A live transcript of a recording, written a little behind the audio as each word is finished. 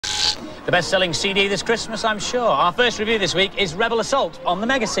The best-selling CD this Christmas, I'm sure. Our first review this week is Rebel Assault on the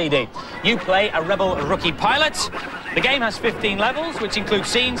Mega CD. You play a Rebel rookie pilot. The game has 15 levels, which include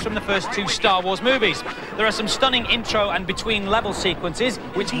scenes from the first 2 Star Wars movies. There are some stunning intro and between-level sequences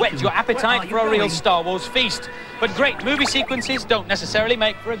which whet your appetite for a real Star Wars feast. But great movie sequences don't necessarily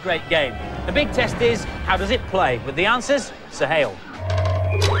make for a great game. The big test is, how does it play? With the answers, Sir Hale.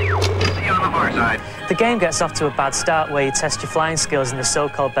 The game gets off to a bad start where you test your flying skills in the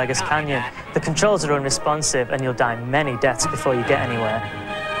so-called Beggar's Canyon. The controls are unresponsive and you'll die many deaths before you get anywhere.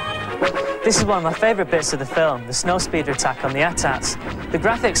 This is one of my favourite bits of the film, the snowspeeder attack on the AT-ATs. The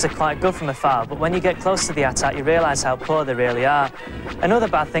graphics are quite good from afar, but when you get close to the AT-AT you realise how poor they really are. Another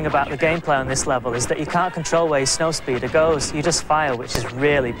bad thing about the gameplay on this level is that you can't control where your snowspeeder goes, you just fire, which is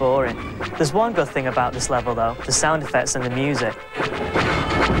really boring. There's one good thing about this level though, the sound effects and the music.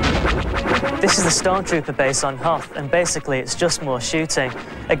 This is the Stormtrooper base on Hoth, and basically it's just more shooting.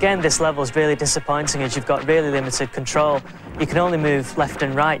 Again, this level's really disappointing as you've got really limited control. You can only move left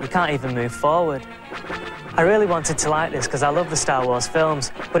and right, you can't even move forward. I really wanted to like this because I love the Star Wars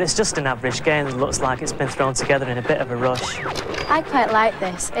films, but it's just an average game that looks like it's been thrown together in a bit of a rush. I quite like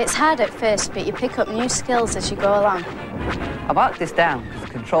this. It's hard at first, but you pick up new skills as you go along. I marked this down because the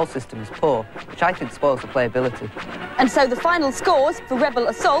control system is poor, which I think spoils the playability. And so the final scores for Rebel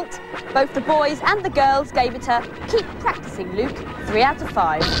Assault, both the boys and the girls gave it a keep practicing, Luke, 3 out of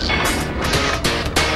 5.